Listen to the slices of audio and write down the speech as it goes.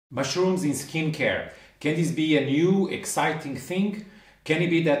Mushrooms in skincare. Can this be a new, exciting thing? Can it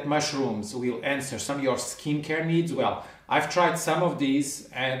be that mushrooms will answer some of your skincare needs? Well, I've tried some of these,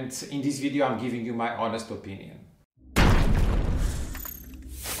 and in this video I'm giving you my honest opinion.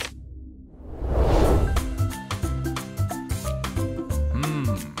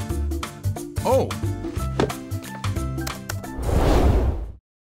 Oh!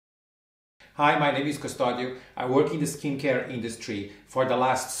 Hi, my name is Custodio. I work in the skincare industry for the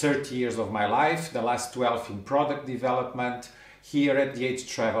last 30 years of my life, the last 12 in product development. Here at The Aged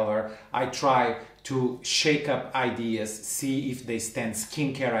Traveler, I try to shake up ideas, see if they stand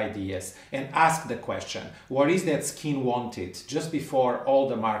skincare ideas, and ask the question, what is that skin wanted, just before all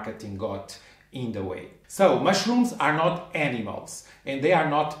the marketing got in the way. So mushrooms are not animals and they are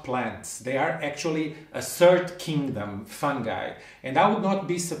not plants. They are actually a third kingdom fungi, and I would not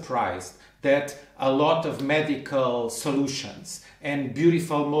be surprised that a lot of medical solutions and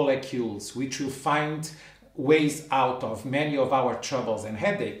beautiful molecules which will find ways out of many of our troubles and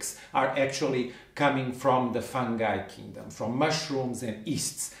headaches are actually coming from the fungi kingdom, from mushrooms and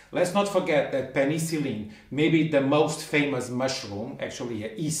yeasts. Let's not forget that penicillin, maybe the most famous mushroom, actually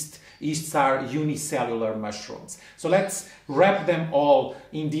a yeast. Yeasts are unicellular mushrooms. So let's wrap them all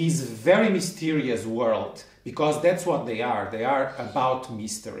in this very mysterious world, because that's what they are. They are about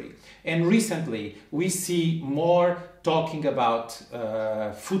mystery. And recently we see more talking about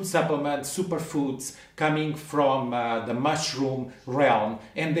food supplements, superfoods coming from the mushroom realm,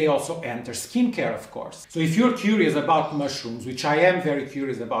 and they also enter skincare, of course. So if you're curious about mushrooms, which I am very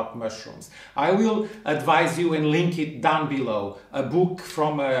curious about mushrooms, I will advise you and link it down below, a book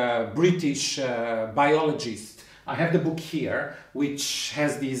from a British biologist. I have the book here, which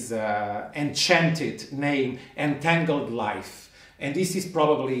has this enchanted name, Entangled Life. And this is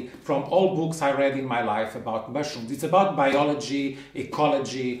probably from all books I read in my life about mushrooms. It's about biology,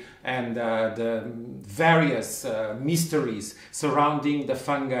 ecology, and the various mysteries surrounding the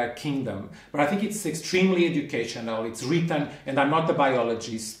fungi kingdom. But I think it's extremely educational. It's written, and I'm not a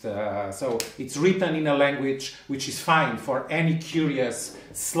biologist, so it's written in a language which is fine for any curious,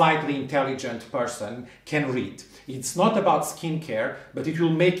 slightly intelligent person can read. It's not about skincare, but it will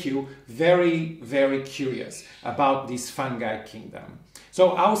make you very, very curious about this fungi kingdom.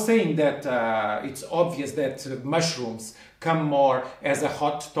 So I was saying that it's obvious that mushrooms come more as a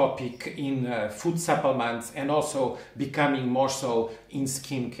hot topic in food supplements and also becoming more so in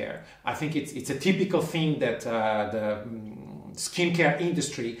skincare. I think it's a typical thing that the skincare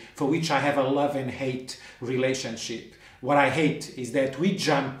industry, for which I have a love and hate relationship. What I hate is that we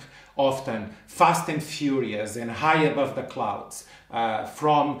jump often fast and furious and high above the clouds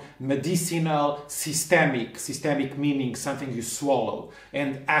from medicinal, systemic meaning something you swallow,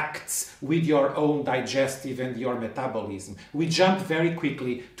 and acts with your own digestive and your metabolism. We jump very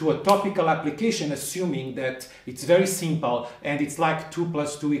quickly to a topical application, assuming that it's very simple and it's like 2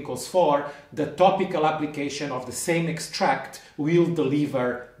 + 2 = 4. The topical application of the same extract will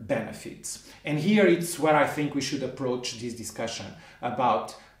deliver benefits. And here it's where I think we should approach this discussion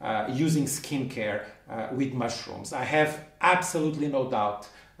about using skincare with mushrooms. I have absolutely no doubt,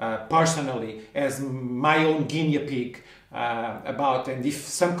 personally, as my own guinea pig, and if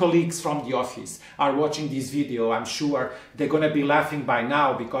some colleagues from the office are watching this video, I'm sure they're going to be laughing by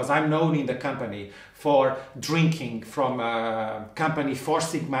now, because I'm known in the company for drinking from company Four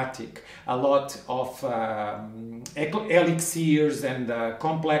Sigmatic a lot of elixirs and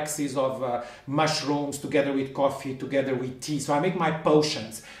complexes of mushrooms together with coffee, together with tea. So I make my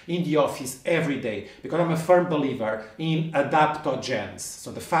potions in the office every day because I'm a firm believer in adaptogens.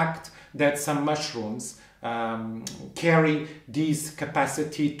 So the fact that some mushrooms carry this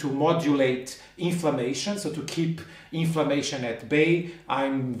capacity to modulate inflammation, so to keep inflammation at bay.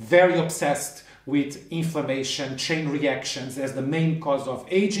 I'm very obsessed with inflammation chain reactions as the main cause of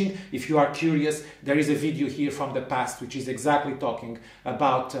aging. If you are curious, there is a video here from the past which is exactly talking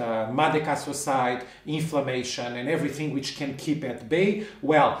about madecassoside, inflammation, and everything which can keep at bay.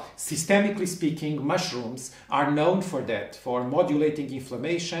 Well, systemically speaking, mushrooms are known for that, for modulating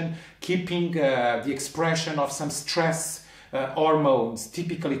inflammation, keeping the expression of some stress hormones,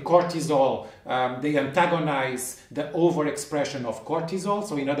 typically cortisol. They antagonize the overexpression of cortisol.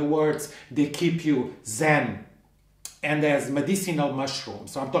 So in other words, they keep you zen, and as medicinal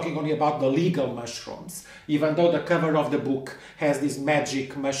mushrooms. So I'm talking only about the legal mushrooms, even though the cover of the book has this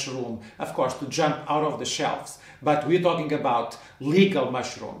magic mushroom, of course, to jump out of the shelves. But we're talking about legal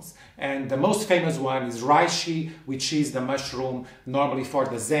mushrooms. And the most famous one is reishi, which is the mushroom normally for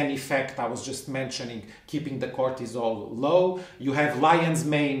the Zen effect I was just mentioning, keeping the cortisol low. You have lion's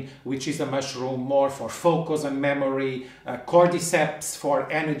mane, which is a mushroom more for focus and memory, cordyceps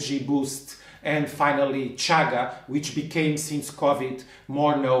for energy boost, and finally chaga, which became since COVID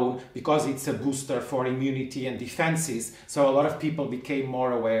more known because it's a booster for immunity and defenses. So a lot of people became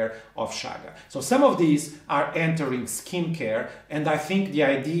more aware of chaga. So some of these are entering skincare, and I think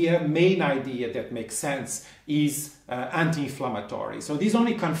the main idea that makes sense is anti-inflammatory. So this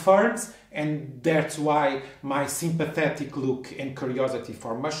only confirms, and that's why my sympathetic look and curiosity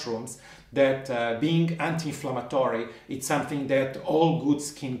for mushrooms, that being anti-inflammatory, it's something that all good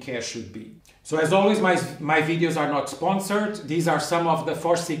skincare should be. So as always, my videos are not sponsored. These are some of the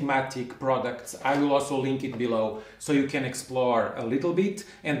Four Sigmatic products. I will also link it below so you can explore a little bit.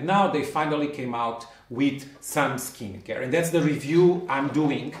 And now they finally came out with some skincare, and that's the review I'm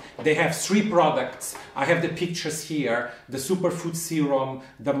doing. They have 3 products. I have the pictures here: the superfood serum,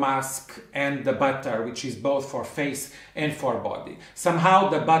 the mask, and the butter, which is both for face and for body. Somehow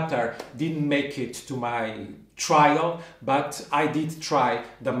the butter didn't make it to my trial, but I did try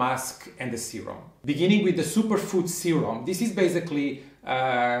the mask and the serum. Beginning with the superfood serum, this is basically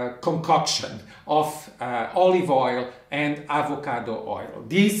a concoction of olive oil and avocado oil.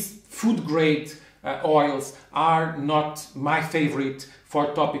 These food grade oils are not my favorite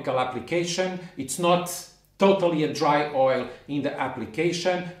for topical application. It's not totally a dry oil in the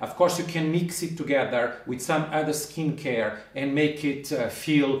application. Of course, you can mix it together with some other skincare and make it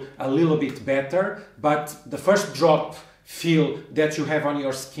feel a little bit better. But the first drop feel that you have on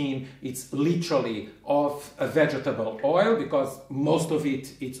your skin, it's literally of a vegetable oil, because most of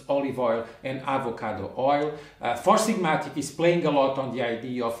it's olive oil and avocado oil. Four Sigmatic is playing a lot on the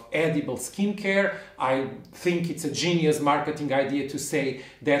idea of edible skincare. I think it's a genius marketing idea to say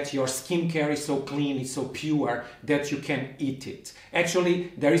that your skincare is so clean, it's so pure that you can eat it.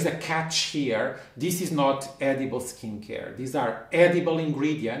 Actually, there is a catch here. This is not edible skincare. These are edible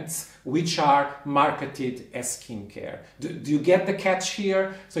ingredients which are marketed as skincare. Do you get the catch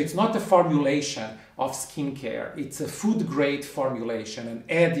here? So it's not a formulation of skincare, it's a food grade formulation. An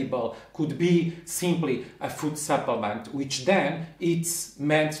edible could be simply a food supplement, which then it's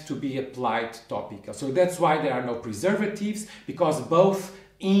meant to be applied topical. So that's why there are no preservatives, because both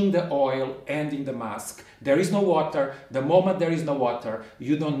in the oil and in the mask there is no water. The moment there is no water,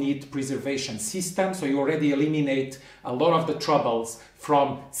 you don't need preservation system, so you already eliminate a lot of the troubles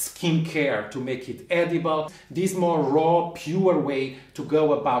from skincare to make it edible. This more raw, pure way to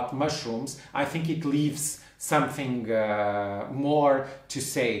go about mushrooms, I think it leaves something more to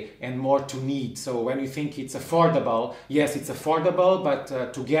say and more to need. So when you think it's affordable, yes, it's affordable,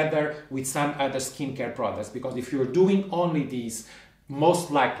 but together with some other skincare products, because if you're doing only these,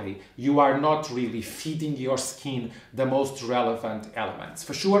 most likely you are not really feeding your skin the most relevant elements.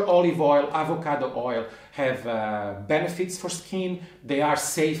 For sure, olive oil, avocado oil have benefits for skin. They are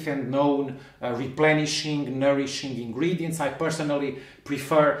safe and known replenishing, nourishing ingredients. I personally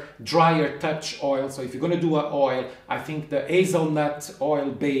prefer drier touch oil. So if you're going to do an oil, I think the hazelnut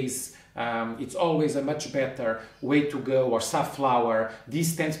oil base, it's always a much better way to go, or safflower.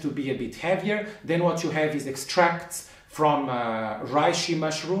 These tend to be a bit heavier. Then what you have is extracts from reishi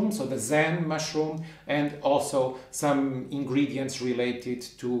mushroom, so the Zen mushroom, and also some ingredients related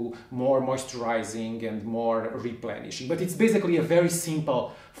to more moisturizing and more replenishing. But it's basically a very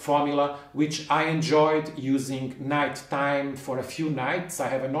simple formula, which I enjoyed using nighttime for a few nights. I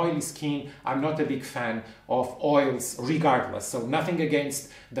have an oily skin. I'm not a big fan of oils regardless, so nothing against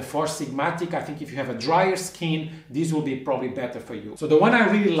the Four Sigmatic. I think if you have a drier skin, this will be probably better for you. So the one I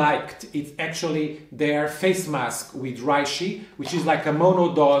really liked is actually their face mask with reishi, which is like a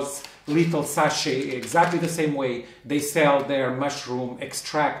monodose little sachet, exactly the same way they sell their mushroom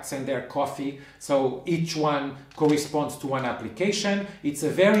extracts and their coffee. So each one corresponds to one application. It's a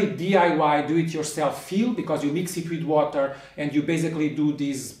very DIY, do-it-yourself feel, because you mix it with water and you basically do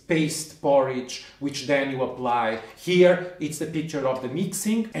this paste porridge, which then you apply. Here it's the picture of the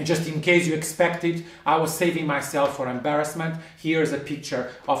mixing, and just in case you expected, I was saving myself for embarrassment. Here's a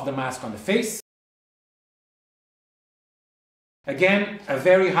picture of the mask on the face. Again, a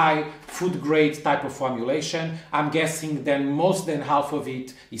very high food grade type of formulation. I'm guessing then most than half of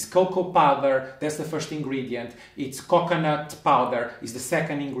it is cocoa powder. That's the first ingredient. It's coconut powder is the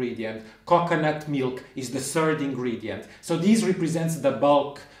second ingredient. Coconut milk is the third ingredient. So this represents the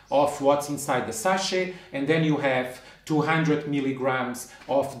bulk of what's inside the sachet, and then you have 200 milligrams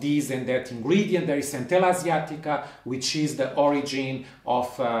of this and that ingredient. There is Centella asiatica, which is the origin of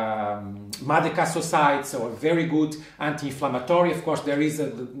madecassoside, so a very good anti-inflammatory. Of course, there is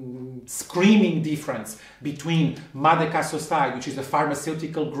a screaming difference between madecassoside, which is a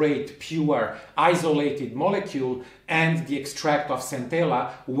pharmaceutical grade, pure, isolated molecule, and the extract of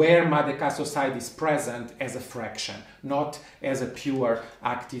Centella, where madecassoside is present as a fraction, not as a pure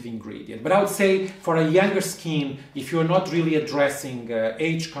active ingredient. But I would say for a younger skin, if you're not really addressing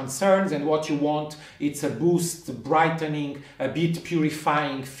age concerns and what you want, it's a boost, brightening, a bit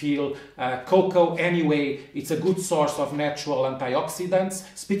purifying feel. Cocoa, anyway, it's a good source of natural antioxidants.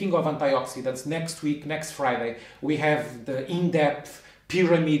 Speaking of antioxidants, next week, next Friday, we have the in-depth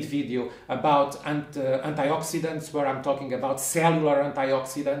pyramid video about antioxidants, where I'm talking about cellular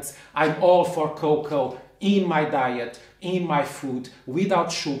antioxidants. I'm all for cocoa in my diet, in my food, without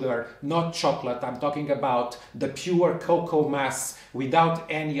sugar, not chocolate. I'm talking about the pure cocoa mass without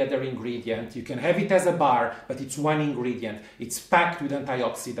any other ingredient. You can have it as a bar, but it's one ingredient. It's packed with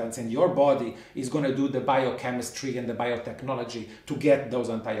antioxidants, and your body is going to do the biochemistry and the biotechnology to get those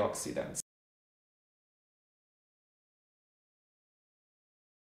antioxidants.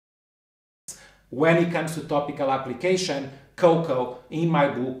 When it comes to topical application, cocoa, in my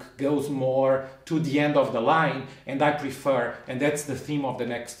book, goes more to the end of the line, and I prefer, and that's the theme of the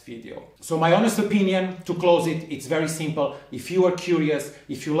next video. So my honest opinion, to close it, it's very simple. If you are curious,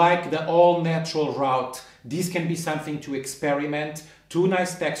 if you like the all-natural route, this can be something to experiment. 2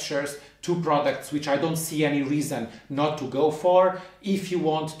 nice textures, 2 products which I don't see any reason not to go for. If you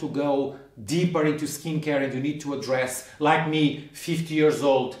want to go deeper into skincare and you need to address, like me, 50 years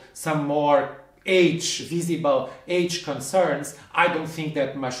old, some more visible age concerns, I don't think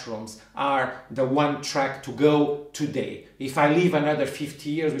that mushrooms are the one track to go today. If I live another 50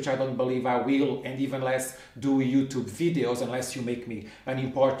 years, which I don't believe I will, and even less do YouTube videos unless you make me an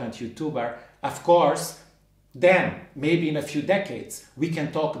important YouTuber, of course, then maybe in a few decades we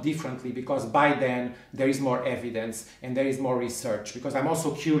can talk differently, because by then there is more evidence and there is more research. Because I'm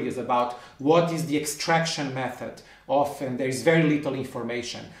also curious about what is the extraction method of, and there is very little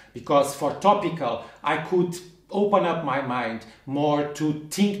information. Because for topical, I could open up my mind more to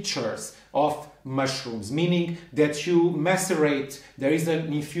tinctures of mushrooms, meaning that you macerate, there is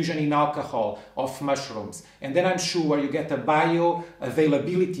an infusion in alcohol of mushrooms, and then I'm sure you get a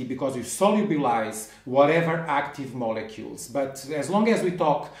bioavailability because you solubilize whatever active molecules. But as long as we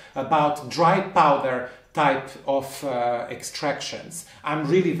talk about dry powder type of extractions, I'm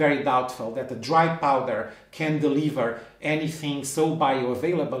really very doubtful that the dry powder can deliver anything so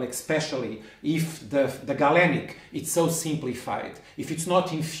bioavailable, especially if the galenic is so simplified, if it's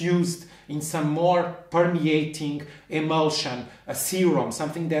not infused in some more permeating emulsion, a serum,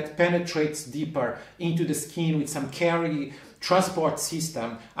 something that penetrates deeper into the skin with some transport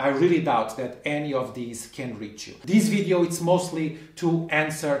system. I really doubt that any of these can reach you. This video is mostly to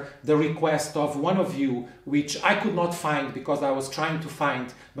answer the request of one of you, which I could not find because I was trying to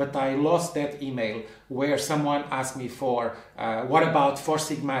find, but I lost that email, where someone asked me for what about Four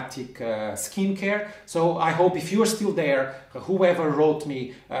Sigmatic skincare. So I hope if you're still there, whoever wrote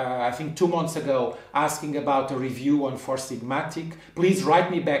me, I think 2 months ago, asking about a review on Four Sigmatic, please write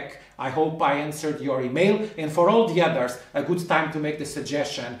me back. I hope I answered your email. And for all the others, a good time to make the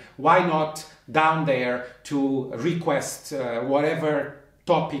suggestion. Why not down there to request whatever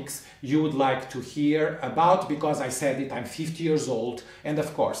topics you would like to hear about, because I said it, I'm 50 years old, and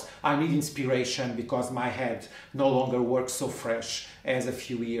of course I need inspiration because my head no longer works so fresh as a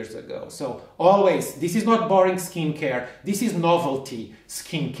few years ago. So always, this is not boring skincare, this is novelty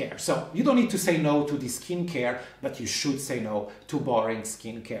skincare. So you don't need to say no to this skincare, but you should say no to boring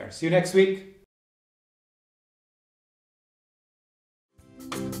skincare. See you next week.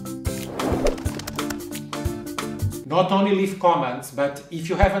 Not only leave comments, but if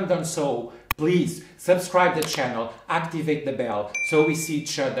you haven't done so, please subscribe the channel, activate the bell, so we see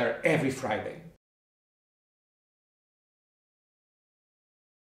each other every Friday.